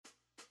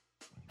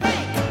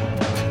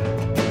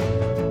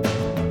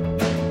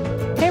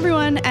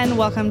everyone, and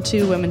welcome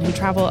to Women Who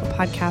Travel, a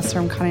podcast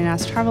from Condé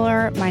Nast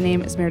Traveler. My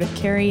name is Meredith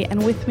Carey,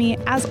 and with me,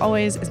 as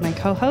always, is my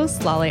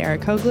co-host, Lale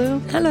Arikoglu.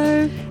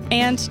 Hello.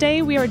 And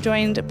today we are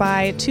joined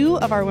by two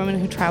of our Women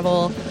Who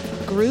Travel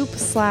group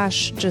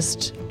 /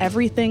 just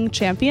everything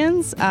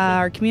champions,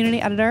 our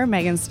community editor,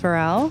 Megan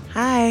Spurrell.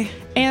 Hi.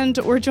 And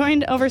we're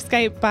joined over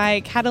Skype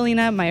by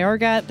Catalina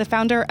Mayorga, the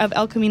founder of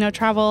El Camino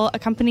Travel, a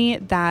company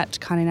that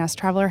Condé Nast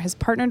Traveler has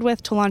partnered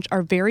with to launch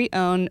our very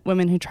own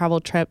Women Who Travel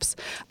trips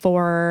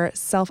for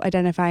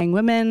self-identifying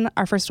women.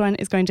 Our first one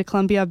is going to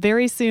Colombia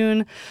very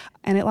soon,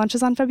 and it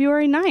launches on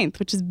February 9th,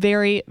 which is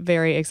very,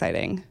 very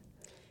exciting.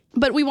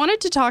 But we wanted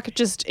to talk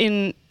just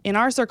in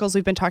our circles,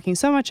 we've been talking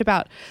so much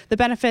about the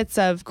benefits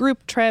of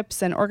group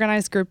trips and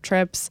organized group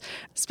trips,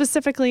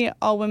 specifically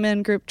all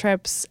women group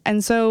trips.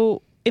 And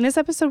so in this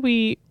episode,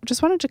 we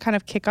just wanted to kind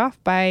of kick off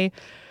by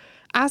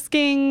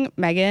asking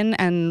Megan,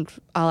 and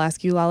I'll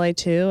ask you, Lale,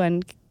 too,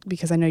 and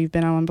because I know you've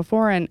been on one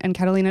before, and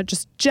Catalina,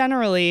 just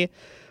generally,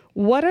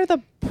 what are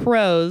the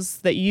pros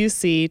that you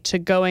see to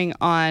going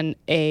on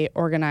a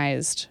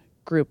organized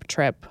group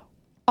trip,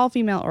 all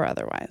female or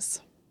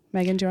otherwise?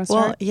 Megan, do you want to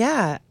start? Well,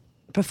 yeah.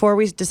 Before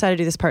we decided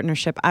to do this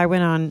partnership, I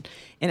went on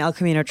an El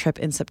Camino trip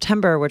in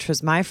September, which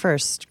was my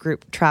first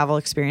group travel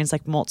experience,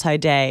 like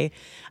multi-day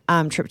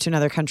trip to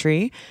another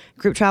country,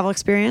 group travel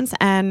experience.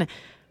 And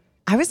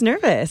I was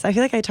nervous. I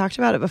feel like I talked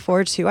about it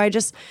before too.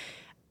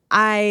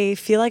 I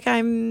feel like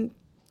I'm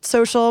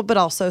social, but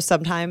also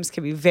sometimes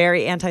can be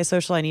very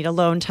antisocial. I need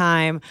alone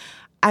time.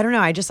 I don't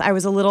know. I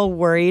was a little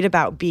worried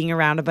about being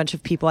around a bunch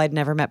of people I'd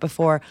never met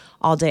before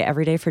all day,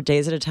 every day for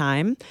days at a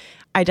time.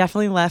 I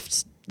definitely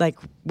left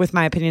with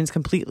my opinions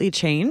completely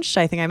changed.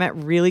 I think I met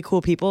really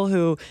cool people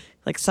who,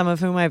 some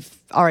of whom I've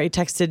already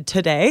texted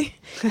today,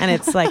 and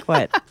it's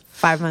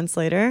 5 months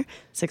later,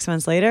 6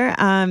 months later.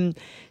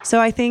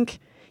 So I think,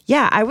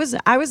 I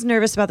was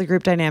nervous about the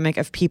group dynamic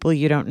of people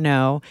you don't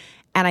know.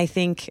 And I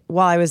think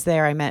while I was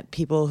there, I met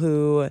people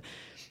who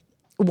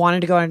wanted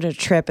to go on a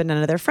trip and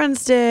none of their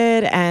friends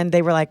did. And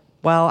they were like,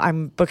 well,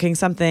 I'm booking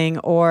something.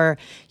 Or,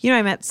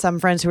 I met some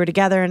friends who were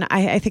together, and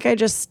I think I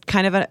just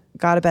kind of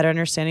got a better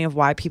understanding of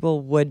why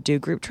people would do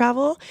group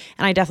travel.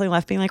 And I definitely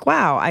left being like,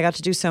 wow, I got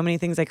to do so many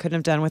things I couldn't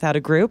have done without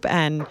a group.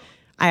 And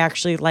I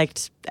actually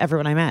liked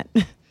everyone I met.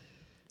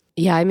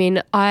 Yeah, I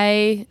mean,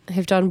 I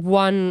have done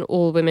one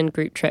all-women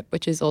group trip,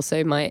 which is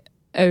also my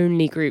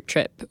only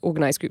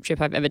organized group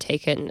trip I've ever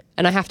taken.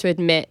 And I have to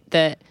admit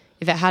that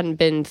if it hadn't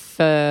been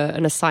for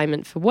an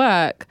assignment for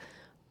work,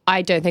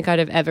 I don't think I'd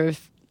have ever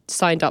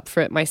signed up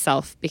for it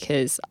myself,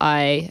 because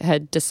I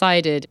had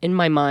decided in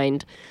my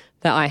mind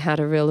that I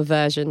had a real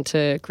aversion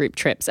to group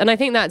trips. And I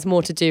think that's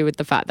more to do with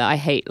the fact that I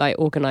hate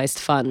organized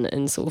fun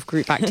and sort of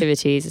group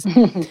activities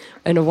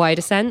in a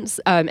wider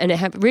sense. And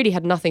it really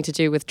had nothing to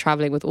do with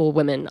traveling with all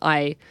women.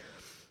 I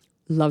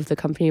love the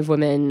company of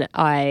women.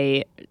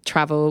 I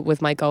travel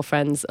with my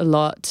girlfriends a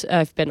lot.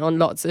 I've been on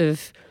lots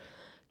of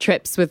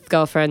trips with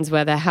girlfriends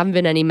where there haven't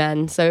been any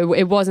men. So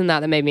it wasn't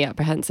that made me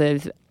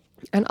apprehensive.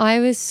 And I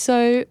was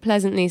so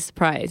pleasantly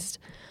surprised.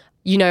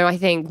 I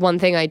think one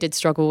thing I did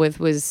struggle with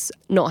was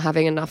not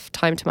having enough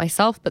time to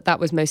myself, but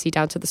that was mostly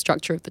down to the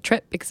structure of the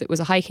trip, because it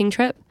was a hiking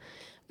trip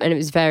and it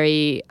was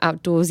very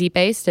outdoorsy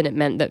based. And it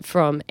meant that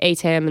from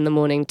 8 a.m. in the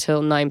morning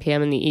till 9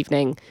 p.m. in the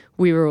evening,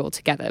 we were all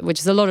together, which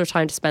is a lot of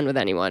time to spend with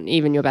anyone,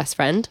 even your best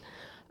friend.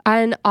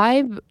 And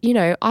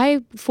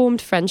I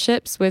formed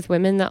friendships with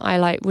women that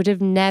I would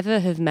have never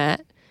have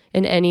met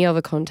in any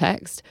other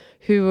context,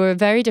 who were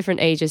very different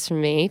ages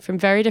from me, from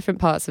very different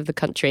parts of the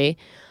country.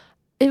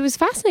 It was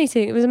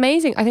fascinating. It was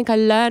amazing. I think I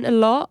learned a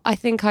lot. I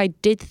think I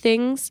did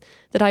things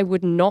that I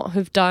would not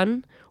have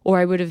done, or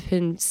I would have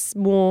been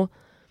more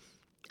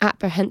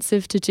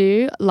apprehensive to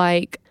do,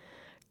 like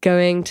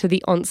going to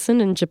the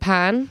onsen in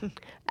Japan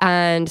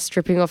and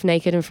stripping off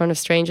naked in front of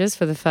strangers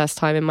for the first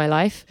time in my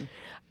life.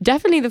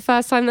 Definitely the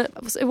first time that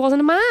it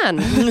wasn't a man,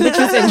 which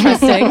was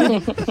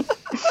interesting.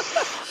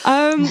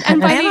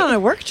 And on a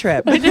work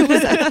trip.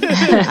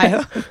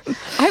 I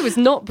was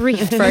not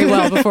briefed very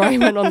well before I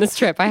went on this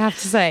trip, I have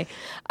to say.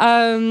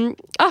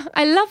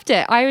 I loved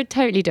it. I would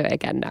totally do it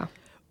again now.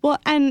 Well,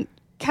 and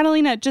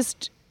Catalina,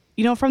 just,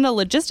 from the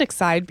logistics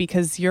side,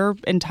 because your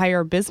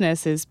entire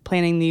business is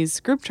planning these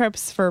group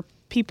trips for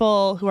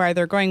people who are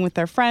either going with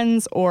their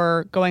friends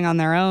or going on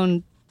their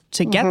own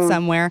to get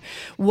somewhere,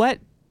 what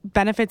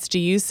benefits do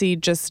you see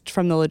just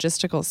from the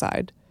logistical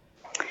side?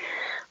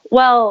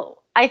 Well,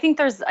 I think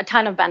there's a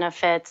ton of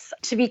benefits.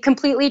 To be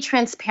completely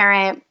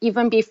transparent,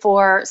 even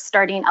before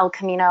starting El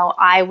Camino,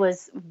 I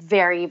was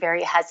very,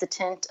 very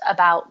hesitant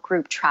about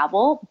group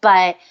travel.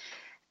 But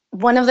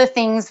one of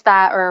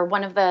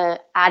the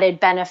added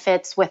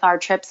benefits with our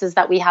trips is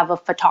that we have a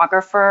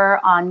photographer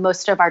on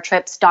most of our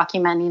trips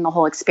documenting the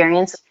whole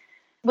experience,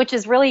 which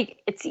is really,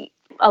 it's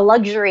a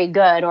luxury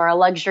good or a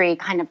luxury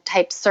kind of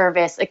type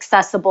service,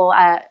 accessible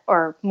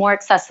or more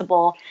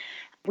accessible.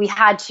 We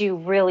had to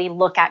really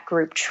look at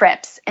group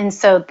trips. And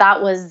so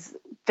that was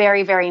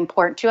very, very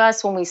important to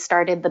us when we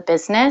started the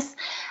business.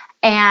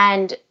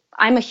 And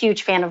I'm a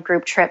huge fan of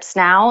group trips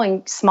now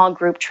and small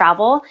group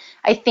travel.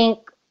 I think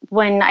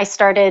when I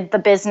started the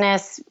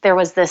business, there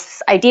was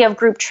this idea of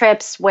group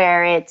trips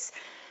where it's,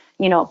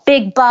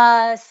 big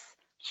bus,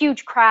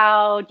 huge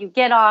crowd, you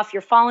get off,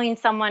 you're following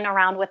someone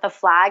around with a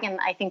flag. And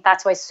I think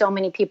that's why so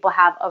many people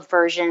have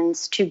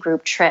aversions to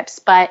group trips.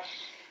 But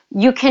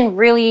you can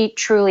really,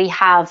 truly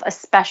have a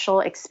special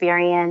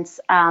experience,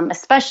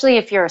 especially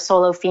if you're a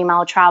solo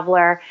female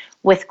traveler,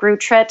 with group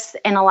trips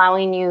and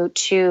allowing you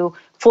to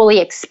fully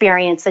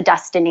experience a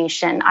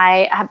destination.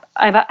 I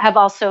have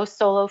also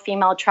solo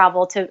female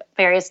traveled to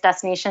various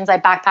destinations. I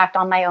backpacked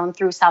on my own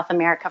through South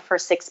America for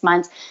 6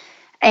 months.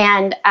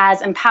 And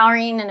as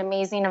empowering and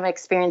amazing of an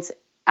experience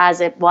as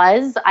it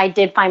was, I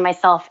did find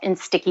myself in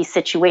sticky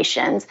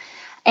situations.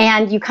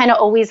 And you kind of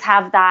always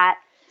have that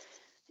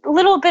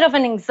little bit of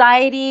an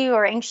anxiety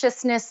or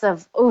anxiousness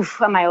of,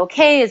 oof, am I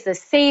okay? Is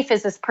this safe?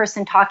 Is this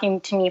person talking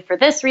to me for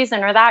this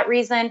reason or that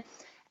reason?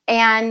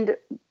 And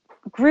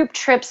group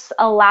trips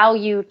allow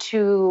you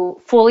to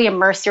fully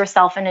immerse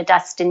yourself in a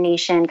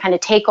destination, kind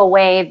of take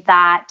away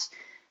that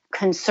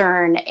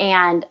concern,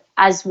 and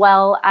as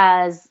well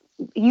as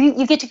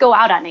you get to go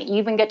out at night. You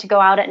even get to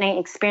go out at night and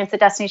experience the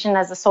destination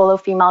as a solo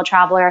female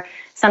traveler.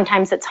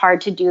 Sometimes it's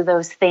hard to do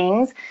those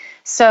things.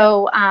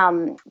 So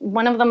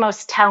one of the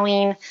most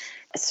telling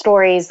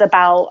stories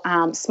about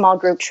small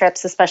group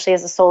trips, especially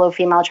as a solo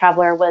female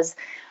traveler, was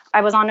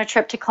I was on a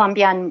trip to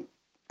Colombia, and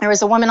there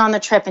was a woman on the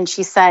trip, and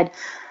she said,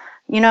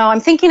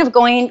 I'm thinking of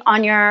going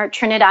on your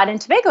Trinidad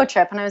and Tobago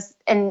trip.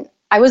 And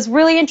I was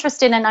really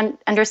interested in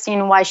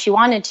understanding why she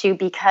wanted to,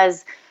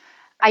 because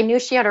I knew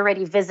she had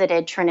already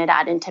visited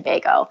Trinidad and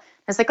Tobago. I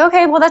was like,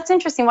 okay, well, that's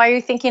interesting. Why are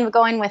you thinking of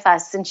going with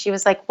us? And she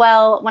was like,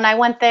 well, when I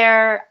went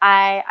there,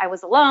 I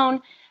was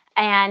alone.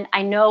 And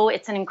I know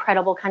it's an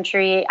incredible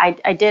country.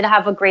 I did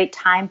have a great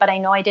time, but I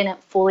know I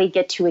didn't fully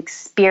get to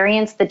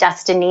experience the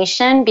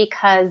destination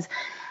because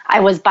I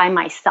was by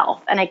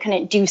myself and I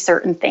couldn't do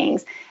certain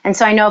things. And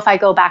so I know if I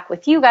go back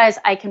with you guys,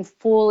 I can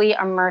fully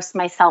immerse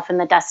myself in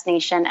the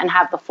destination and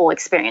have the full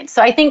experience.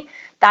 So I think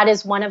that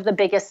is one of the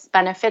biggest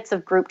benefits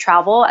of group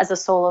travel as a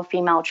solo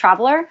female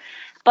traveler.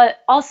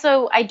 But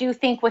also, I do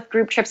think with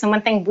group trips, and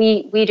one thing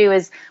we do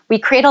is we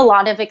create a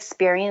lot of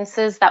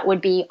experiences that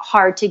would be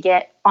hard to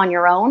get on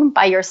your own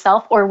by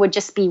yourself, or would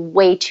just be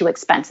way too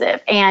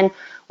expensive. And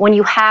when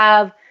you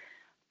have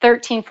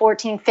 13,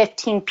 14,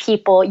 15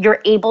 people,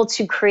 you're able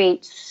to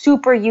create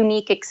super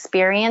unique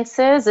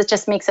experiences. It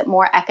just makes it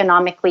more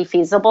economically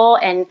feasible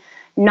and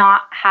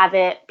not have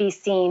it be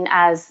seen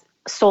as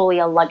solely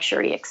a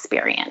luxury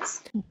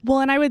experience. Well,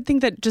 and I would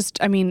think that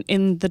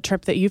in the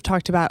trip that you've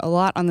talked about a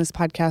lot on this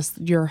podcast,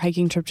 your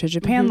hiking trip to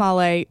Japan,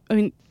 Lale,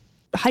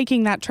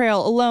 hiking that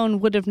trail alone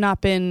would have not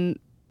been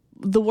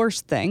the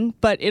worst thing,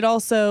 but it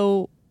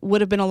also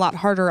would have been a lot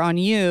harder on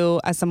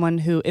you as someone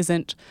who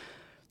isn't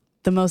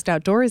the most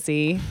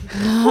outdoorsy.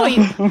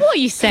 What are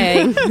you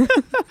saying?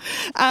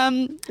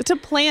 To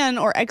plan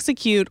or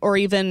execute or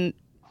even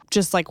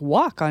just like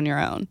walk on your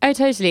own. Oh,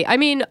 totally. I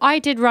mean, I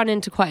did run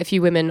into quite a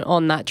few women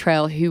on that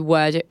trail who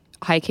were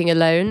hiking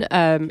alone,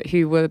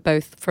 who were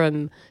both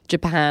from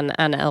Japan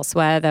and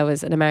elsewhere. There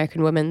was an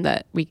American woman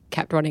that we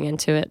kept running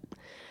into it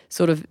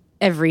sort of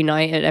every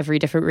night at every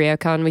different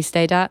ryokan we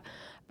stayed at.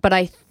 But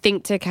I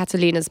think, to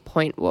Catalina's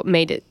point, what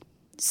made it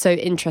so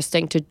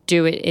interesting to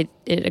do it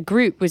in a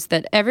group was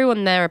that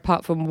everyone there,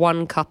 apart from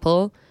one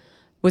couple,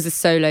 was a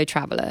solo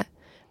traveler.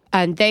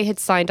 And they had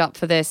signed up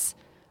for this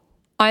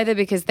either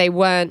because they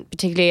weren't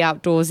particularly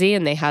outdoorsy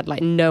and they had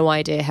like no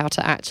idea how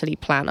to actually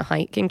plan a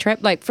hiking trip.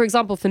 Like, for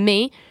example, for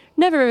me,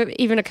 never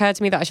even occurred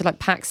to me that I should like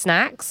pack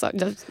snacks.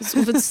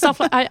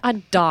 Stuff like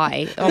I'd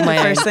die on my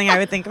own. First thing I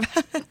would think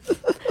about.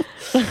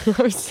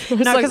 I was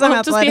like,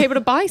 I'll just be able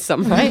to buy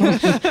some,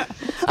 right?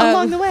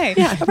 Along the way,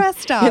 a rest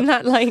stop. In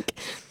that like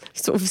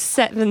sort of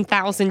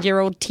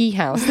 7,000-year-old tea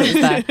house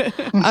that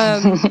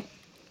was there.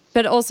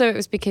 But also it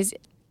was because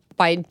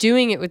by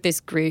doing it with this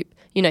group,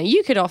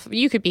 you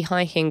could be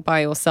hiking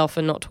by yourself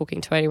and not talking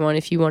to anyone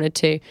if you wanted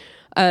to.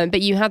 But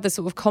you had the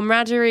sort of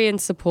camaraderie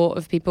and support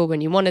of people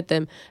when you wanted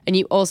them. And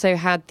you also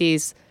had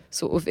these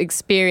sort of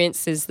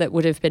experiences that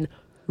would have been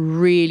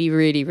really,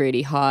 really,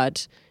 really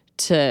hard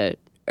to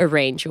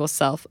arrange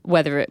yourself.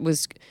 Whether it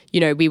was,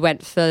 we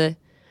went for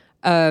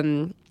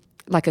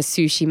like a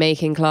sushi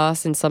making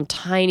class in some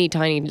tiny,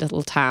 tiny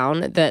little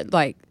town that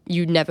like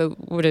you never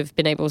would have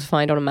been able to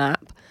find on a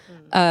map.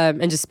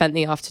 And just spent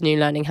the afternoon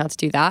learning how to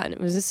do that. And it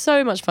was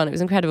so much fun. It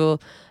was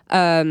incredible.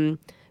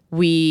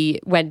 We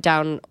went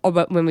down,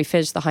 when we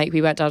finished the hike,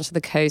 we went down to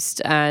the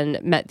coast and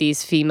met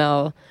these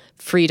female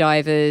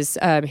freedivers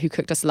who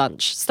cooked us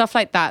lunch. Stuff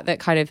like that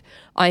kind of,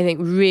 I think,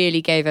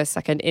 really gave us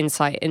like an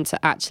insight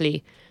into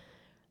actually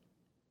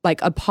like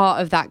a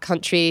part of that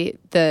country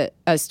that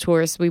as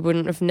tourists we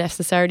wouldn't have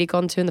necessarily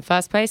gone to in the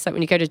first place. Like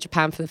when you go to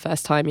Japan for the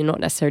first time, you're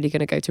not necessarily going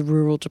to go to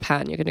rural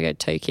Japan. You're going to go to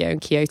Tokyo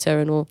and Kyoto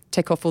and all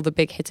tick off all the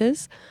big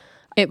hitters.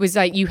 It was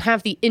like you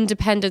have the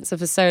independence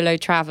of a solo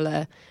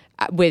traveler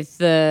with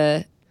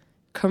the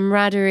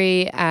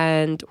camaraderie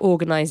and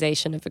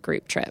organization of a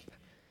group trip.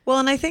 Well,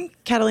 and I think,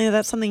 Catalina,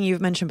 that's something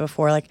you've mentioned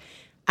before. Like,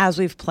 as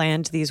we've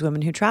planned these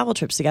Women Who Travel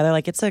trips together.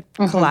 Like, it's a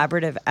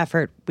collaborative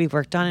effort we've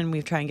worked on, and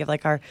we've tried and give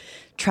like our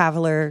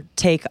traveler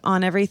take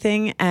on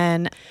everything.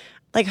 And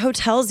like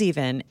hotels,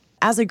 even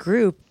as a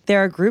group,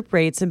 there are group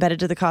rates embedded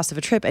to the cost of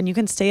a trip, and you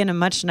can stay in a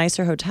much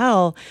nicer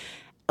hotel.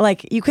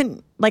 Like, you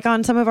can, like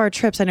on some of our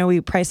trips, I know we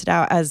priced it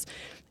out as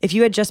if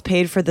you had just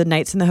paid for the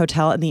nights in the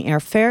hotel and the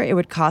airfare, it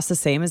would cost the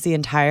same as the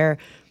entire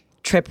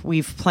trip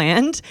we've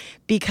planned,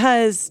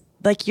 because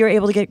like you're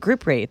able to get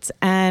group rates,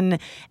 and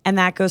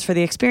that goes for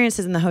the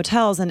experiences in the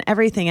hotels and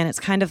everything. And it's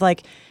kind of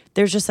like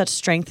there's just such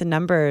strength in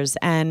numbers,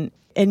 and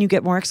you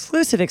get more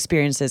exclusive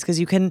experiences because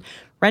you can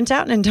rent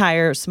out an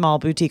entire small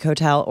boutique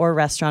hotel or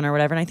restaurant or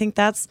whatever. And I think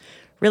that's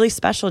really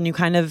special. And you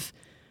kind of,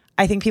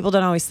 I think people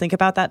don't always think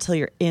about that till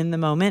you're in the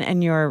moment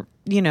and you're,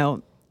 you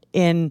know,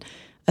 in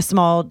a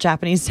small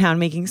Japanese town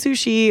making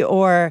sushi,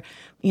 or,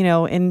 you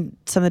know, in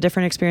some of the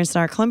different experiences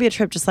in our Colombia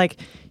trip, just like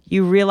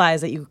you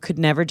realize that you could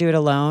never do it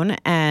alone,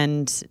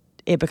 and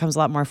it becomes a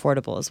lot more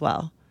affordable as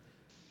well.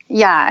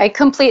 Yeah, I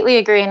completely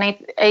agree. And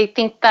I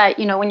think that,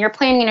 you know, when you're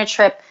planning a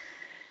trip,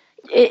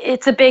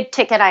 it's a big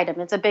ticket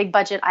item. It's a big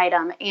budget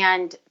item,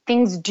 and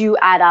things do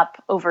add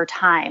up over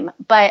time.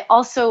 But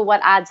also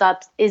what adds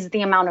up is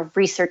the amount of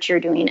research you're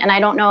doing. And I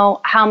don't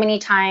know how many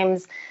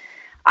times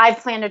I've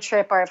planned a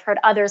trip, or I've heard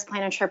others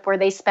plan a trip where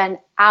they spend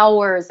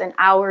hours and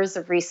hours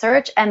of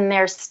research and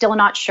they're still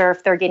not sure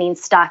if they're getting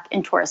stuck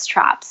in tourist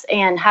traps.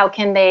 And how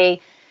can they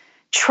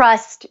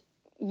trust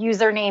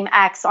username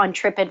X on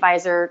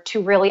TripAdvisor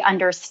to really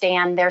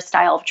understand their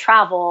style of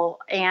travel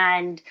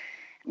and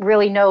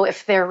really know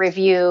if their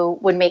review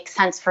would make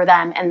sense for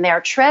them and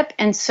their trip.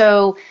 And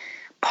so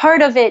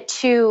part of it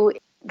too,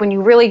 when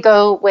you really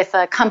go with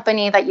a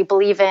company that you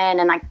believe in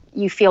and like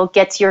you feel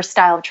gets your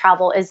style of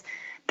travel, is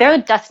they're a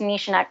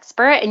destination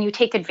expert, and you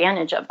take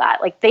advantage of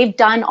that. Like, they've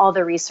done all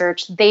the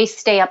research, they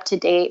stay up to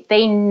date,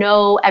 they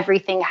know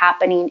everything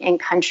happening in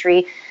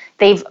country.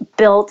 They've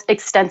built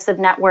extensive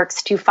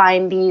networks to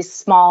find these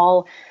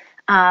small,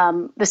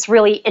 this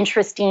really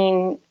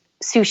interesting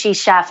sushi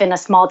chef in a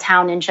small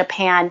town in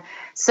Japan.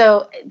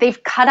 So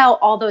they've cut out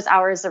all those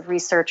hours of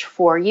research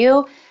for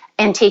you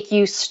and take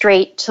you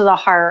straight to the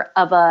heart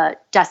of a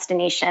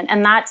destination.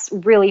 And that's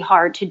really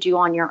hard to do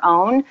on your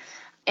own.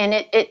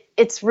 And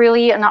it's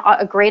really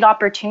a great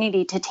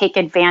opportunity to take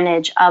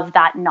advantage of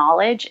that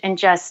knowledge and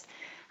just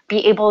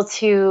be able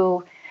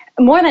to,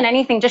 more than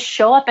anything, just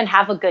show up and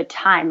have a good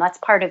time. That's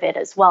part of it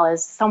as well.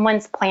 As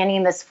someone's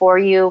planning this for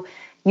you,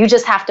 you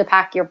just have to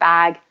pack your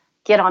bag,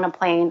 get on a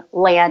plane,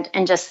 land,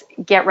 and just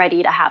get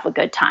ready to have a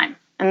good time.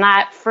 And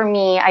that, for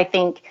me, I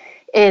think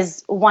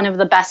is one of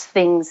the best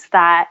things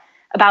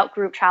about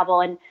group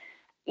travel. And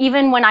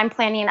even when I'm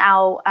planning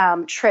out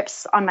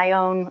trips on my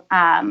own,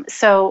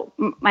 so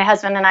my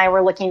husband and I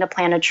were looking to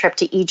plan a trip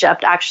to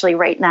Egypt actually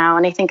right now.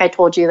 And I think I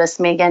told you this,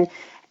 Megan.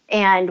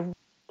 And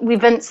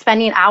we've been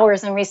spending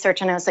hours in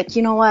research. And I was like,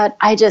 you know what?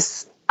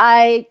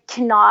 I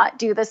cannot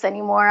do this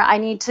anymore. I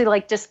need to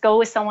like just go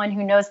with someone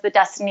who knows the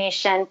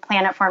destination,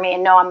 plan it for me,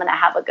 and know I'm going to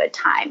have a good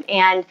time.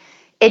 And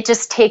it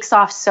just takes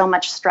off so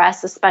much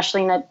stress,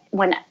 especially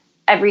when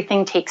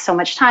everything takes so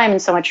much time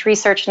and so much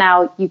research.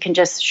 Now you can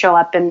just show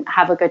up and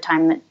have a good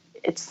time.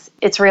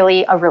 It's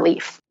really a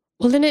relief.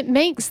 Well, then it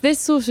makes this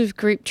sort of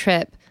group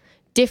trip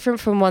different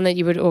from one that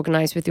you would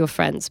organize with your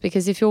friends,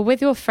 because if you're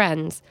with your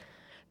friends,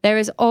 there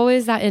is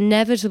always that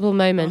inevitable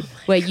moment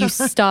where you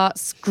start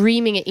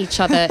screaming at each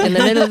other in the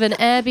middle of an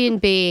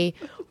Airbnb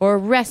or a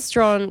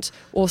restaurant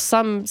or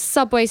some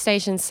subway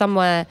station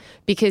somewhere,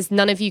 because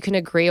none of you can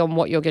agree on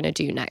what you're going to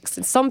do next.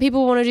 And some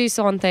people want to do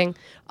something,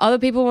 other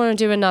people want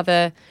to do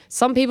another.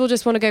 Some people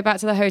just want to go back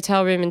to the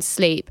hotel room and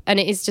sleep. And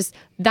it is just,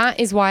 that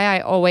is why I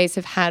always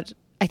have had,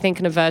 I think,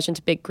 an aversion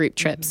to big group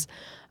trips. Mm-hmm.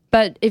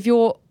 But if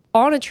you're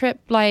on a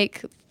trip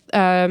like,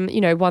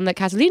 one that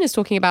Catalina's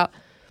talking about,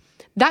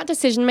 that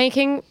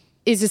decision-making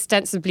is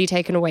ostensibly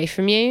taken away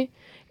from you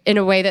in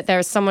a way that there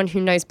is someone who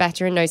knows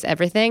better and knows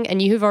everything,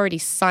 and you have already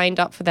signed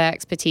up for their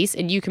expertise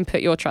and you can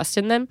put your trust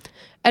in them.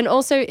 And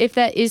also, if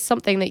there is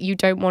something that you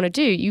don't want to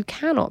do, you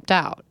can opt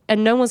out,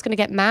 and no one's going to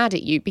get mad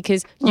at you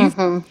because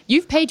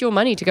you've paid your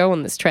money to go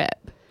on this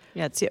trip.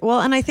 Yeah,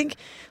 and I think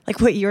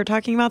like what you're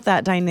talking about,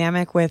 that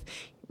dynamic with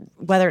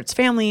whether it's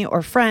family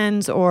or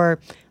friends or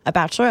a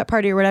bachelorette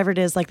party or whatever it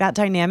is, like that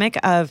dynamic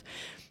of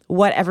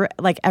whatever,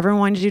 like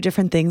everyone wanting to do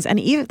different things. And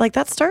even like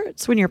that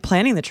starts when you're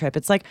planning the trip.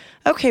 It's like,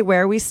 okay,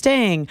 where are we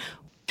staying?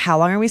 How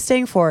long are we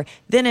staying for?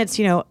 Then it's,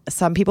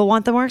 some people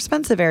want the more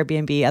expensive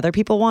Airbnb. Other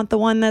people want the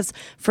one that's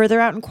further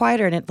out and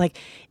quieter. And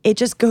it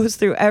just goes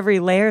through every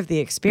layer of the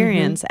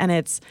experience.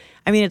 Mm-hmm.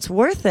 And it's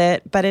worth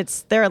it,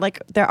 but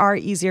there are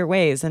easier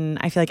ways. And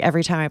I feel like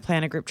every time I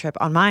plan a group trip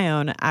on my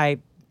own, I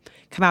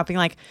come out being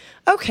like,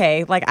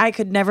 okay, like I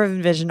could never have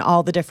envisioned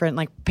all the different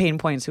like pain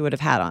points we would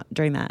have had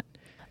during that.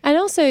 And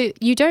also,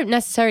 you don't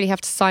necessarily have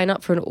to sign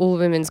up for an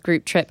all-women's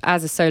group trip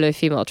as a solo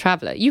female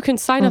traveler. You can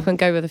sign up and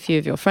go with a few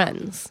of your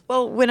friends.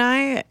 Well, when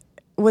I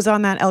was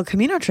on that El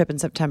Camino trip in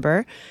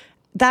September,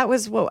 that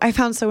was what I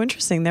found so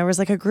interesting. There was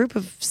like a group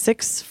of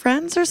 6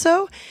 friends or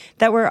so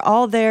that were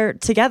all there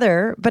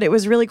together, but it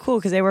was really cool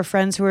because they were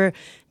friends who were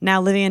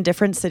now living in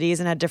different cities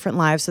and had different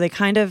lives. So they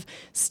kind of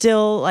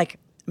still like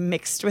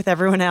mixed with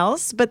everyone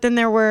else. But then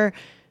there were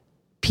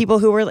people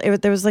who were,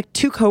 there was like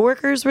 2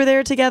 coworkers were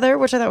there together,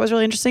 which I thought was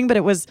really interesting, but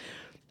it was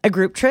a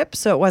group trip.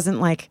 So it wasn't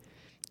like,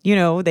 you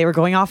know, they were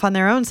going off on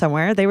their own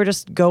somewhere. They were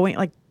just going,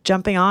 like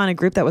jumping on a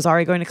group that was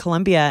already going to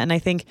Colombia. And I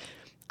think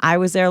I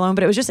was there alone,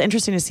 but it was just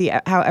interesting to see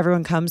how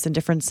everyone comes in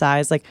different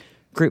size, like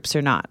groups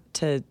or not,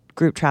 to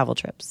group travel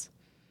trips.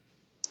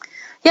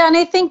 Yeah, and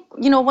I think,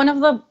 you know, one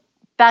of the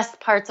best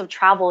parts of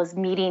travel is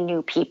meeting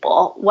new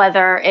people,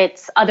 whether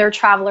it's other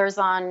travelers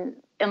on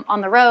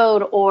the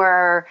road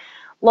or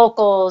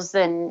locals.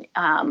 And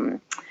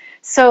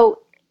so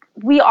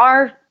we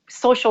are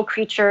social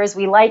creatures.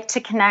 We like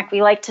to connect.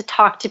 We like to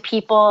talk to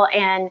people,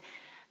 and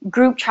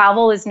group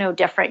travel is no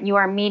different. You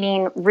are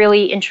meeting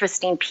really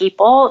interesting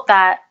people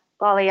that,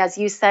 Lolly, as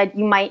you said,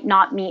 you might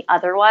not meet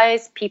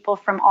otherwise, people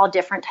from all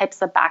different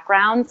types of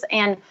backgrounds.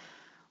 And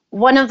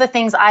one of the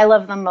things I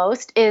love the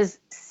most is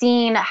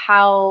seeing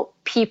how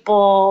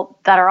people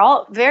that are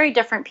all very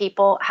different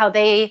people, how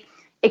they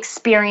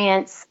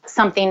experience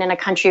something in a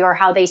country, or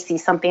how they see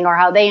something, or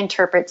how they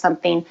interpret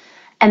something,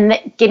 and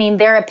getting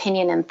their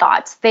opinion and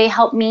thoughts. They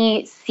help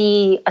me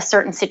see a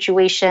certain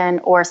situation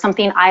or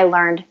something I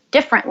learned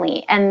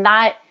differently. And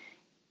that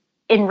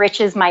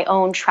enriches my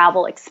own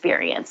travel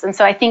experience. And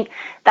so I think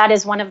that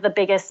is one of the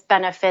biggest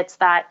benefits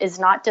that is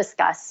not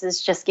discussed,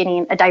 is just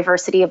getting a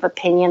diversity of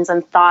opinions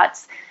and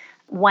thoughts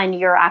when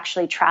you're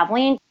actually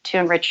traveling to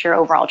enrich your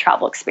overall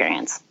travel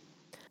experience.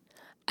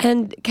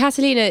 And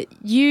Catalina,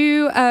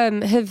 you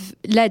have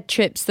led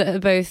trips that are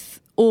both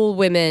all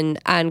women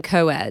and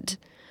co-ed.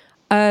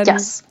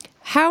 Yes.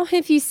 How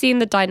have you seen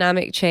the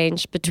dynamic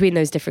change between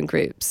those different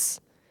groups?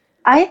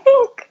 I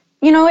think,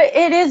 you know,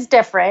 it is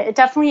different. It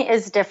definitely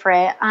is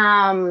different.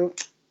 I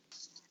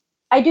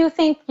do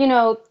think, you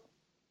know,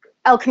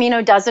 El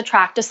Camino does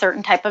attract a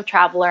certain type of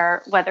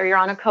traveler, whether you're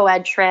on a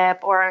co-ed trip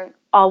or an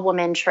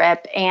all-woman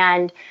trip.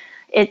 And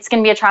it's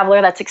going to be a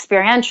traveler that's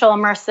experiential,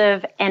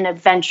 immersive, and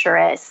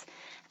adventurous.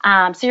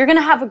 So you're going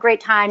to have a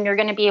great time. You're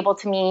going to be able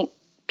to meet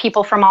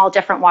people from all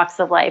different walks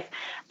of life.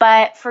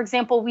 But for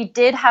example, we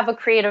did have a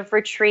creative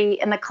retreat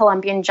in the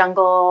Colombian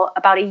jungle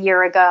about a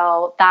year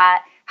ago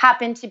that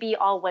happened to be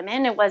all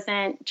women. It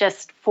wasn't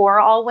just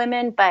for all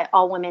women, but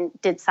all women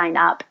did sign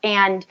up.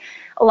 And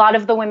a lot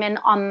of the women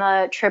on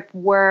the trip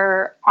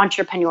were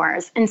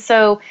entrepreneurs. And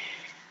so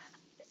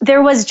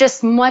there was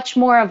just much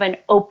more of an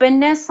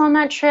openness on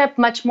that trip,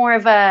 much more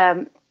of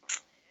an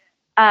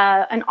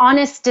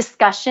honest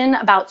discussion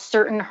about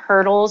certain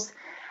hurdles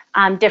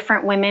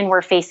different women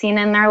were facing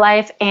in their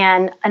life,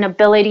 and an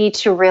ability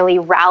to really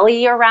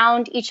rally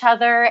around each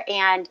other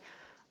and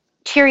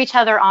cheer each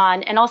other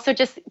on, and also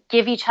just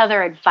give each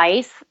other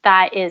advice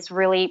that is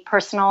really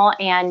personal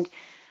and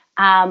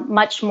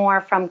much more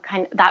from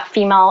kind of that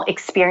female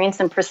experience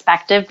and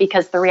perspective,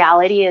 because the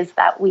reality is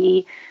that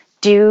we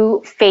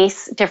do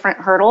face different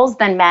hurdles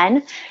than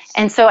men.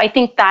 And so I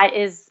think that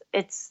is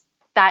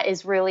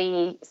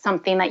really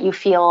something that you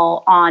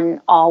feel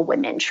on all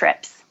women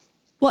trips.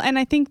 Well, and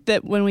I think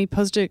that when we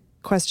posed a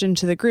question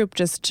to the group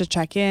just to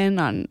check in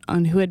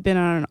on who had been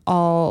on an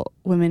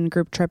all-women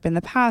group trip in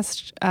the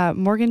past,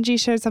 Morgan G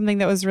shared something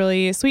that was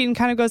really sweet and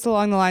kind of goes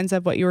along the lines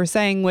of what you were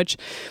saying, which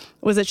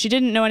was that she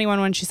didn't know anyone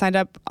when she signed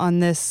up on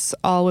this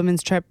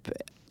all-women's trip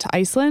to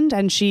Iceland,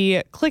 and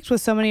she clicked with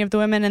so many of the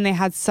women and they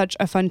had such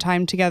a fun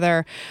time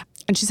together.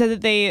 And she said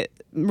that they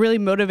really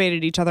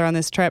motivated each other on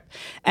this trip.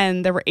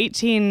 And there were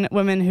 18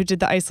 women who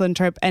did the Iceland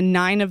trip, and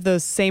 9 of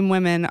those same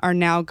women are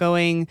now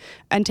going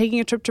and taking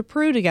a trip to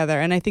Peru together.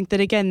 And I think that,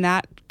 again,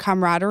 that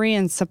camaraderie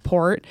and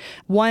support,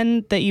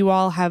 one, that you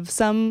all have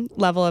some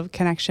level of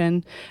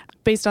connection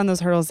based on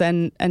those hurdles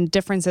and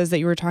differences that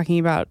you were talking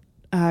about,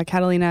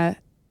 Catalina,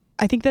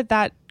 I think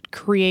that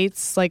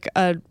creates like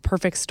a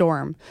perfect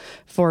storm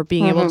for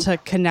being able to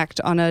connect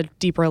on a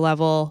deeper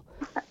level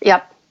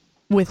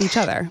with each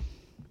other.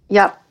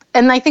 Yep.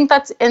 And I think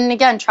and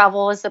again,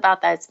 travel is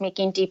about that. It's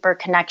making deeper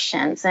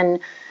connections. And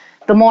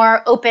the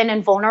more open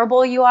and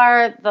vulnerable you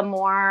are, the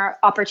more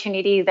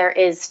opportunity there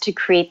is to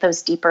create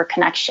those deeper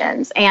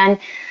connections. And,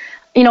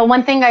 you know,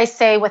 one thing I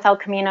say with El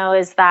Camino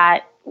is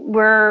that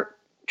we're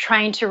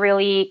trying to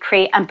really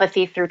create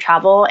empathy through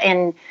travel.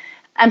 And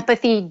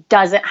empathy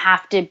doesn't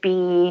have to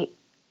be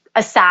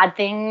a sad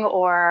thing,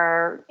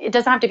 or it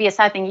doesn't have to be a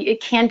sad thing.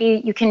 It can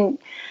be, you can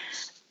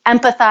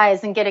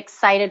empathize and get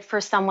excited for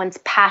someone's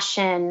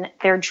passion,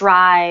 their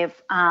drive,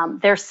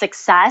 their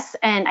success.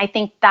 And I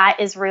think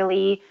that is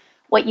really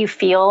what you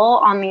feel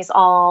on these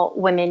all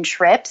women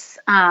trips.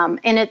 And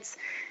it's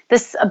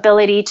this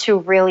ability to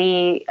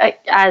really,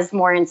 as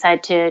Maureen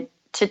said, to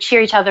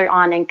cheer each other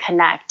on and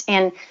connect.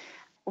 And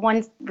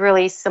one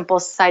really simple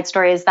side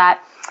story is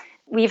that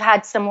we've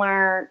had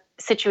similar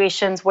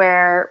situations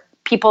where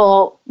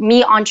people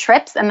meet on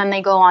trips and then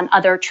they go on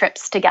other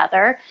trips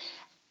together.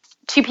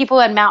 2 people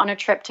had met on a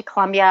trip to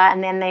Colombia,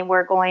 and then they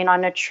were going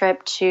on a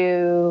trip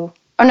to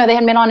or no, they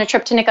had been on a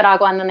trip to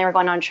Nicaragua and then they were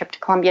going on a trip to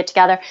Colombia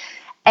together.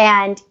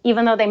 And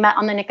even though they met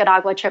on the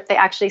Nicaragua trip, they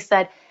actually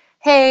said,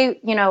 hey,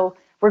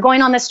 we're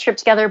going on this trip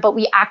together, but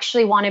we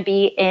actually want to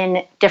be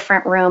in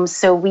different rooms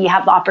so we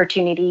have the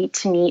opportunity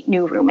to meet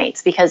new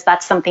roommates, because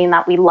that's something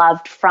that we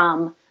loved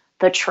from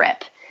the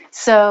trip.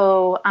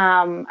 So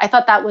I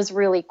thought that was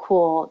really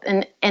cool.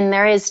 And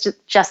there is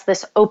just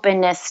this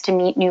openness to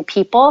meet new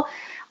people.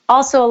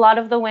 Also, a lot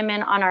of the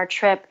women on our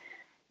trip,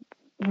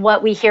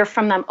 what we hear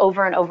from them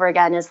over and over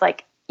again is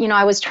like,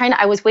 I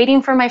was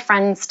waiting for my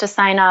friends to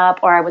sign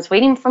up, or I was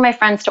waiting for my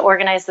friends to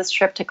organize this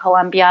trip to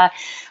Colombia,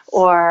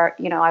 or,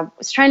 I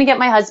was trying to get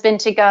my husband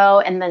to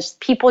go, and then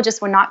people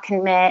just would not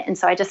commit. And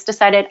so I just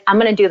decided I'm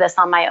going to do this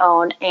on my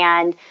own.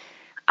 And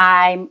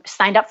I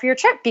signed up for your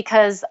trip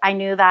because I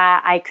knew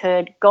that I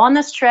could go on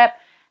this trip,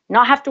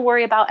 not have to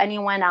worry about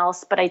anyone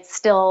else, but I'd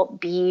still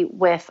be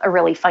with a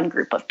really fun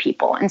group of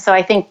people. And so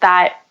I think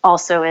that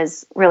also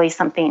is really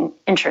something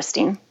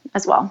interesting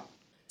as well.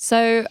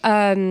 So,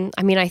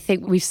 I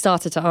think we've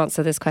started to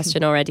answer this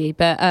question already,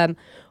 but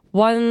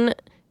one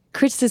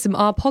criticism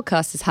our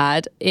podcast has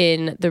had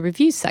in the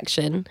reviews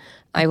section,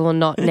 I will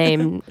not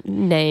name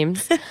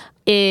names,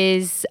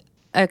 is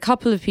a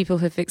couple of people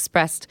have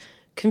expressed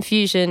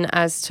confusion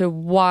as to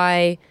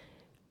why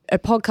a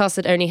podcast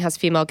that only has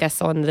female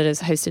guests on, that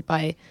is hosted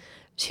by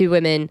two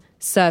women,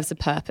 serves a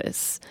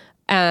purpose.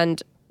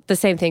 And the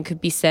same thing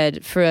could be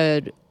said for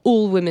an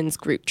all-women's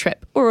group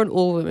trip or an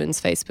all-women's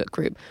Facebook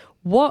group.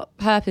 What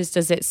purpose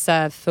does it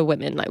serve for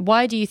women? Like,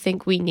 why do you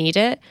think we need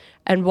it,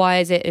 and why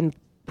is it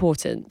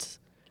important?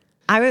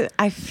 I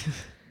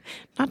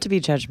not to be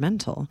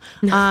judgmental,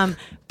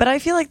 but I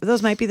feel like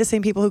those might be the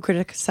same people who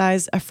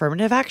criticize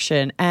affirmative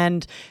action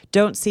and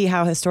don't see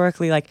how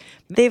historically, like,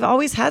 they've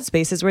always had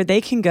spaces where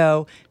they can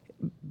go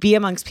be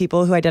amongst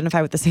people who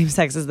identify with the same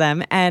sex as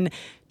them and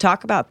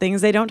talk about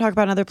things they don't talk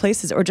about in other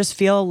places, or just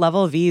feel a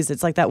level of ease.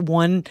 It's like that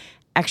one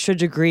extra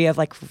degree of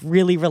like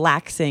really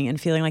relaxing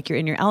and feeling like you're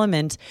in your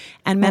element.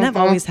 And men have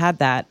always had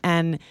that.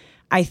 And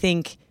I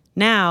think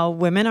now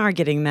women are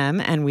getting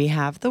them, and we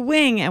have the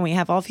wing and we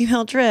have all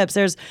female trips.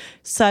 There's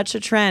such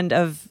a trend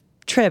of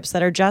trips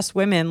that are just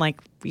women.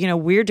 Like,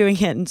 we're doing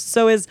it, and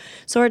so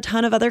are a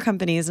ton of other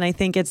companies. And I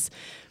think it's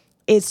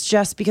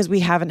just because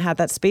we haven't had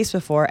that space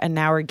before, and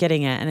now we're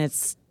getting it. And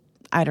it's,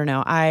 I don't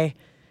know,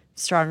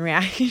 strong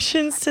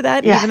reactions to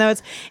that, even though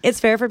it's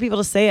fair for people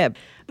to say it.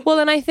 Well,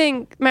 and I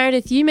think,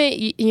 Meredith,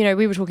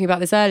 we were talking about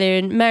this earlier,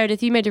 and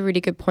Meredith, you made a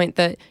really good point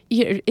that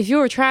if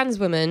you're a trans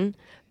woman,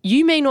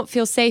 you may not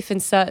feel safe in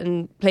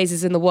certain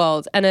places in the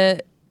world, and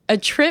a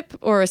trip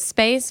or a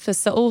space for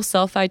all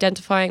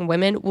self-identifying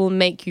women will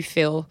make you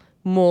feel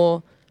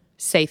more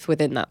safe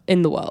within that,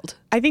 in the world.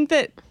 I think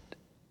that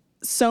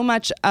so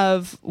much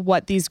of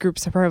what these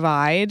groups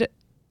provide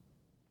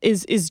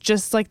is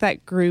just like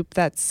that group,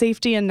 that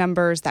safety in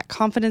numbers, that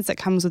confidence that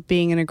comes with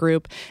being in a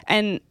group.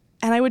 And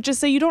I would just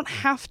say you don't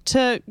have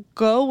to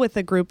go with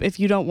a group if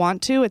you don't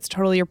want to. It's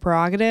totally your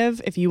prerogative.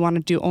 If you want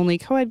to do only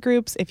co-ed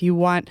groups, if you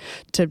want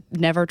to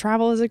never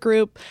travel as a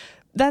group,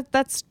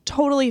 that's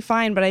totally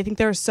fine. But I think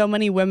there are so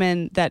many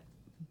women that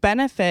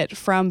benefit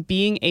from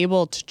being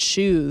able to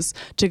choose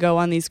to go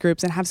on these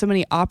groups and have so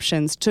many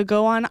options to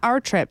go on our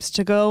trips,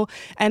 to go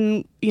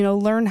and,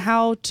 learn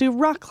how to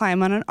rock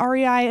climb on an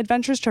REI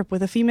adventures trip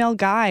with a female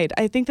guide.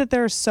 I think that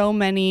there are so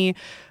many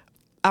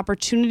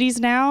opportunities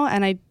now,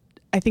 and I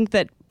think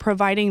that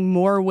providing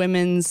more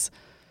women's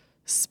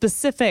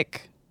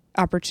specific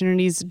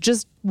opportunities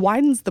just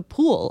widens the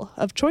pool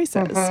of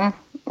choices.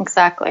 Mm-hmm.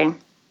 Exactly.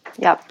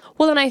 Yep.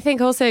 Well, and I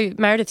think also,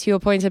 Meredith, to your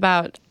point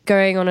about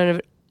going on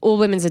an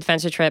all-women's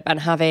adventure trip and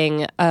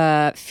having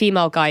a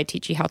female guide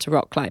teach you how to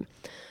rock climb.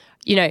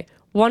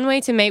 One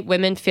way to make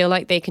women feel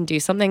like they can do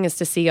something is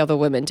to see other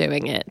women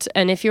doing it.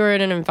 And if you're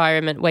in an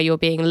environment where you're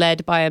being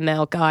led by a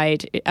male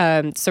guide,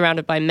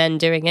 surrounded by men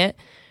doing it,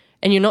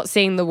 and you're not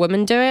seeing the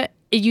woman do it,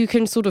 you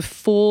can sort of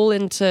fall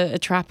into a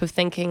trap of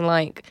thinking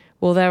like,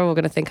 well, they're all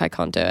going to think I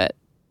can't do it.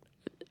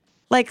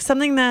 Like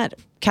something that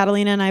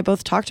Catalina and I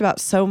both talked about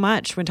so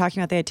much when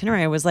talking about the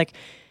itinerary was like,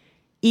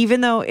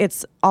 even though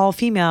it's all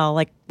female,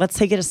 like, let's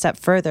take it a step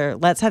further.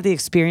 Let's have the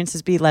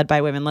experiences be led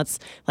by women. Let's,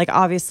 like,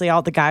 obviously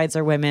all the guides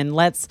are women.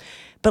 Let's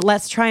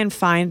try and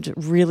find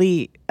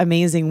really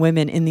amazing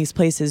women in these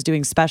places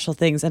doing special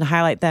things and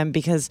highlight them,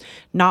 because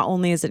not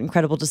only is it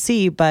incredible to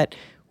see, but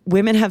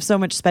women have so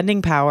much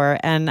spending power,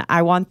 and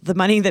I want the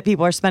money that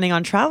people are spending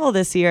on travel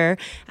this year,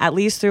 at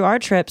least through our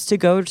trips, to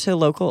go to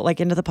local, like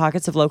into the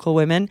pockets of local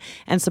women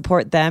and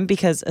support them,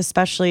 because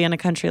especially in a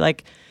country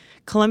like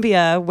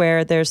Colombia,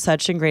 where there's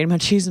such ingrained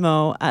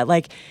machismo,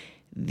 like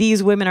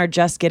these women are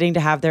just getting to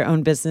have their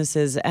own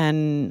businesses.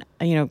 And,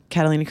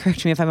 Catalina,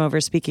 correct me if I'm over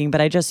speaking, but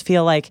I just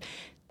feel like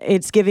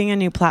it's giving a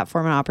new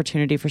platform and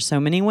opportunity for so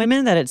many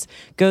women that it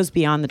goes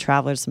beyond the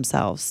travelers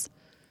themselves.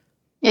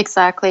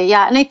 Exactly.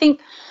 Yeah. And I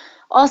think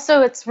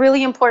also it's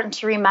really important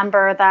to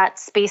remember that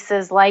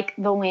spaces like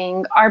The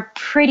Wing are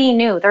pretty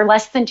new. They're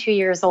less than 2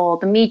 years old.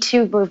 The Me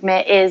Too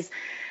movement is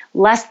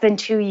less than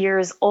 2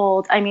 years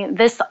old. I mean,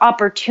 this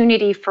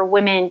opportunity for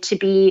women to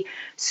be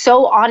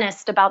so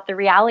honest about the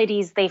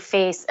realities they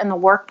face in the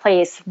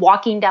workplace,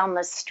 walking down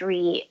the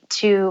street,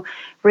 to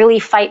really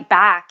fight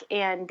back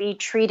and be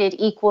treated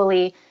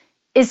equally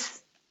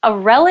is a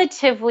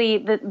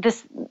relatively,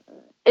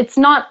 it's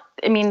not,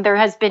 I mean, there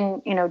has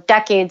been,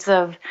 decades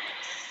of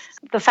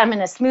the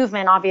feminist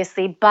movement,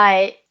 obviously,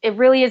 but it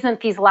really isn't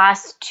these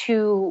last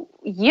 2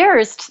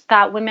 years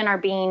that women are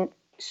being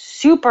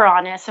super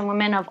honest, and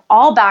women of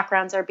all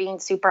backgrounds are being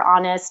super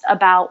honest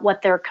about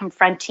what they're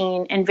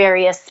confronting in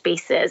various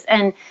spaces.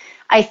 And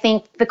I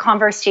think the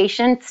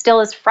conversation still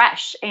is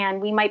fresh,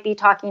 and we might be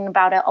talking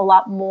about it a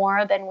lot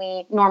more than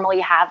we normally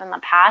have in the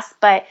past.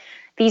 But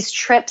these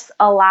trips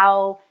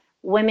allow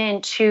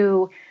women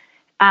to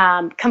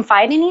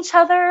confide in each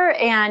other.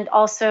 And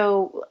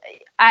also,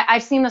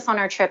 I've seen this on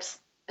our trips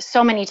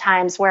so many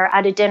times where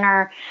at a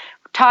dinner,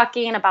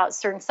 talking about a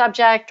certain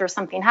subject or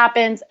something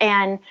happens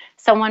and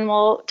someone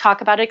will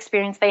talk about an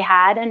experience they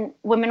had, and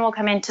women will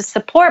come in to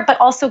support, but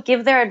also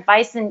give their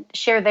advice and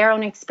share their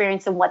own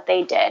experience and what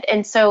they did.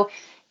 And so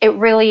it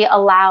really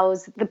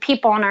allows the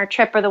people on our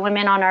trip or the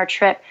women on our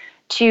trip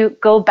to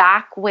go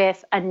back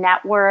with a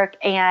network,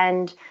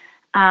 and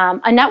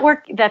a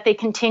network that they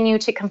continue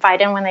to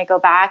confide in when they go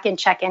back and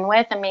check in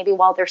with, and maybe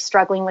while they're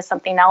struggling with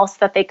something else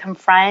that they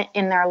confront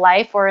in their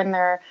life or in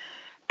their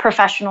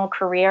professional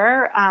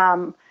career.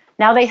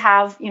 Now they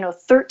have,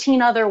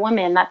 13 other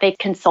women that they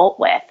consult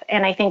with.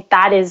 And I think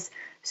that is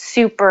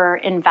super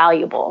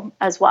invaluable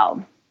as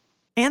well.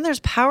 And there's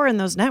power in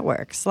those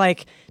networks,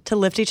 like to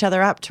lift each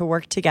other up, to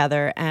work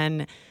together.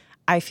 And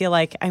I feel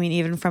like,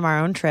 even from our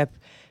own trip,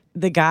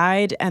 the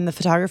guide and the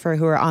photographer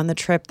who were on the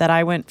trip that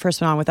I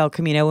first went on with El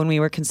Camino when we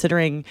were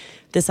considering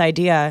this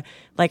idea,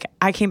 like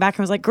I came back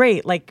and was like,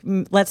 great, like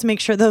let's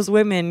make sure those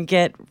women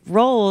get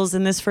roles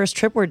in this first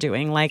trip we're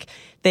doing. Like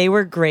they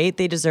were great.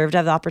 They deserve to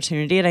have the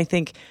opportunity. And I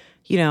think,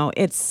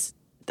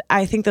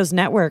 I think those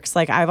networks,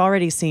 like I've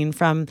already seen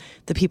from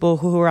the people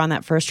who were on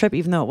that first trip,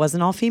 even though it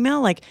wasn't all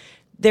female, like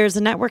there's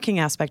a networking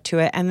aspect to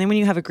it. And then when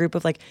you have a group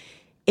of like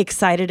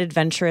excited,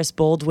 adventurous,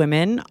 bold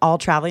women all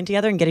traveling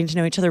together and getting to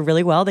know each other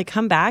really well, they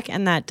come back,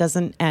 and that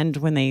doesn't end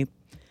when they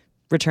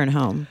return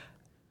home.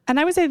 And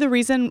I would say the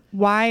reason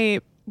why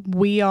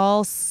we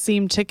all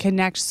seem to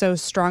connect so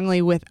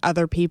strongly with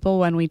other people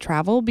when we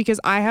travel, because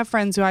I have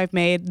friends who I've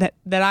made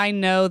that I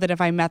know that if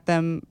I met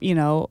them,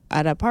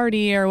 at a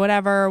party or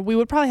whatever, we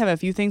would probably have a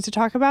few things to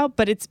talk about,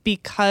 but it's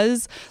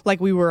because like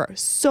we were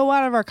so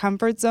out of our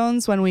comfort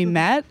zones when we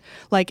met,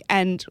 like,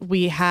 and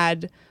we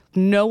had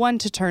no one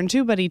to turn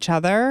to but each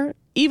other,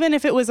 even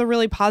if it was a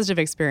really positive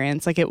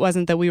experience. Like it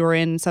wasn't that we were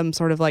in some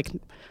sort of like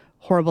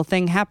horrible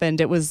thing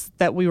happened. It was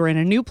that we were in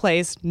a new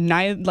place.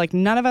 None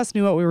of us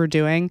knew what we were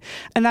doing.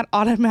 And that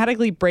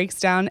automatically breaks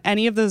down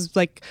any of those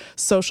like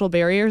social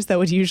barriers that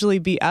would usually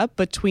be up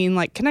between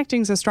like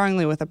connecting so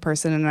strongly with a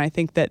person. And I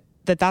think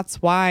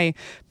that's why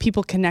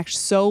people connect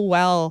so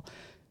well,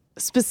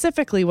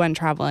 specifically when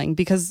traveling,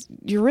 because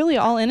you're really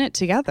all in it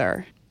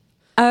together.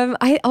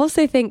 I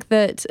also think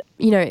that,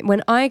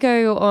 when I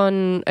go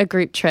on a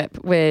group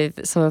trip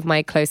with some of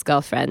my close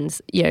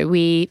girlfriends,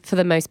 we, for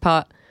the most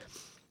part,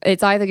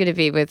 it's either going to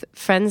be with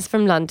friends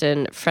from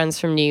London, friends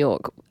from New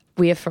York.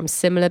 We are from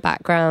similar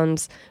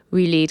backgrounds.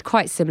 We lead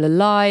quite similar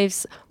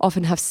lives,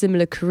 often have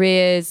similar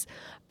careers,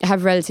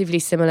 have relatively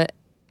similar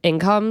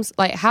incomes.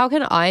 Like, how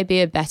can I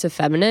be a better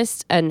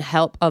feminist and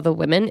help other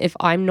women if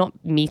I'm not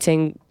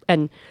meeting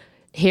and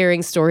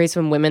hearing stories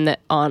from women that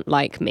aren't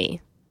like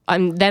me?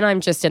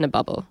 I'm just in a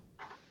bubble.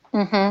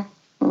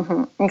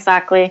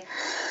 Exactly.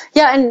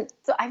 Yeah. And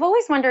so I've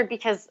always wondered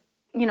because,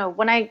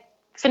 when I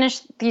finish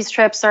these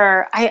trips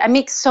or I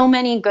make so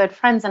many good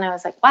friends, and I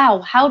was like, wow,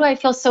 how do I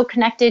feel so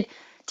connected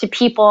to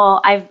people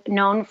I've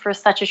known for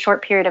such a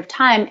short period of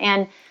time?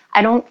 And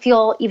I don't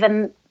feel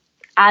even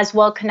as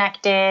well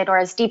connected or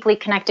as deeply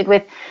connected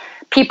with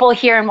people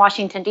here in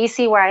Washington,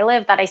 D.C., where I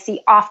live, that I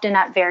see often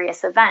at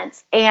various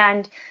events.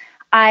 And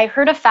I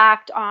heard a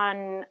fact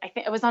I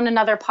think it was on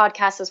another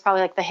podcast, it was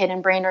probably like The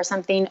Hidden Brain or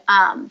something,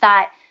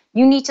 that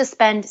you need to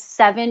spend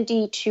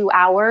 72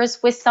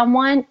 hours with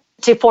someone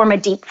to form a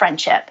deep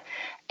friendship.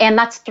 And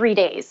that's 3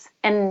 days.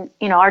 And,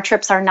 our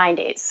trips are 9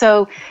 days.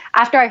 So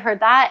after I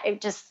heard that,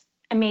 it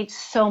made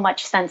so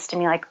much sense to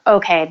me. Like,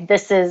 okay,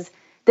 this is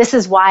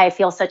why I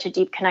feel such a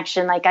deep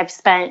connection. Like I've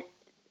spent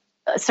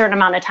a certain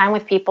amount of time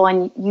with people,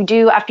 and you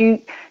do, after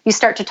you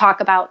start to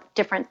talk about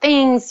different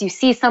things, you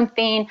see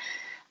something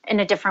in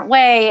a different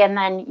way, and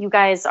then you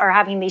guys are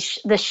having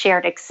this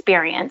shared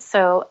experience.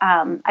 So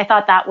I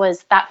thought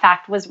that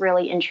fact was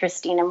really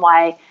interesting, and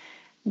why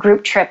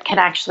group trip can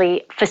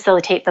actually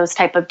facilitate those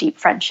type of deep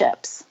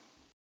friendships.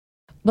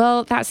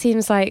 Well, that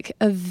seems like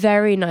a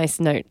very nice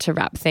note to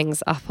wrap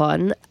things up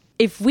on.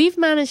 If we've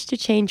managed to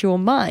change your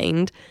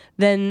mind,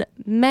 then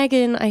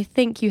Megan, I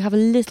think you have a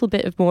little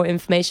bit of more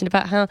information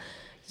about how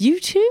you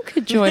too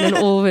could join an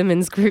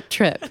all-women's group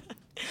trip.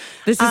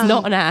 This is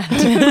not an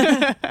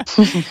ad.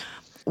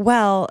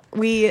 Well,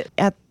 we,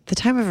 at the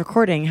time of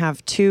recording,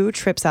 have 2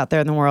 trips out there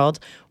in the world.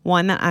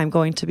 One that I'm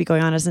going to be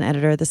going on as an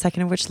editor, the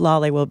second of which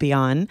Lale will be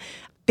on.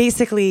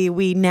 Basically,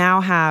 we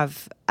now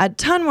have a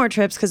ton more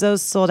trips because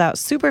those sold out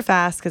super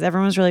fast because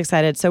everyone's really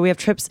excited. So we have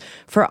trips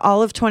for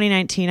all of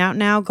 2019 out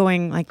now,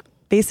 going like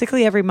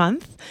basically every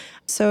month.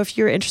 So if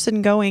you're interested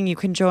in going, you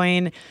can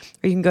join, or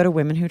you can go to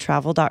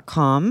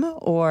womenwhotravel.com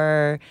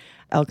or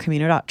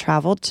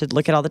elcamino.travel to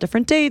look at all the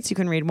different dates. You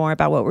can read more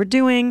about what we're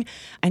doing,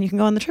 and you can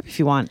go on the trip if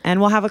you want. And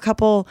we'll have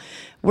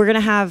we're going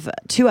to have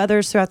 2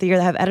 others throughout the year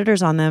that have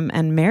editors on them,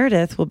 and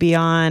Meredith will be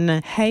on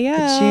the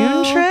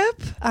June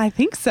trip. I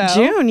think so.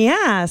 June,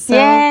 yeah. So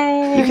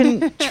Yay. you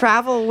can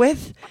travel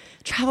with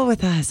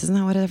us. Isn't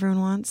that what everyone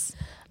wants?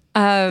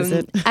 Is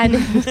it? And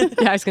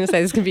yeah, I was going to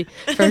say this is going to be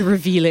very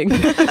revealing.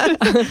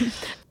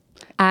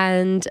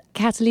 And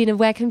Catalina,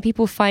 where can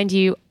people find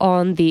you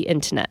on the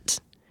internet?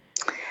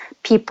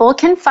 People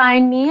can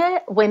find me,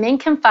 women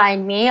can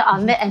find me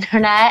on the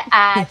internet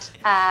at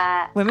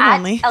Women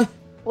only.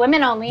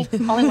 Women only.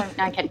 Only women.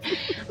 No, I'm kidding.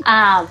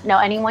 No,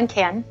 anyone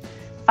can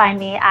find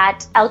me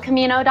at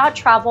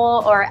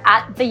elcamino.travel or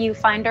at the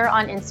Viewfinder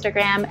on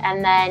Instagram,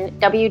 and then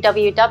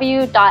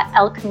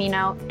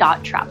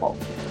www.elcamino.travel.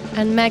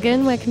 And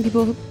Megan, where can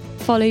people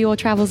follow your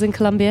travels in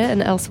Colombia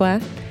and elsewhere?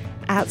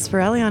 At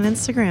Spirelli on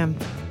Instagram.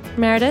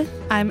 Meredith?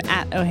 I'm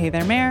at Oh Hey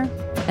There Mare.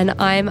 And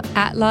I'm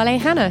at Lale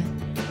Hannah.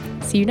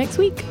 See you next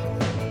week.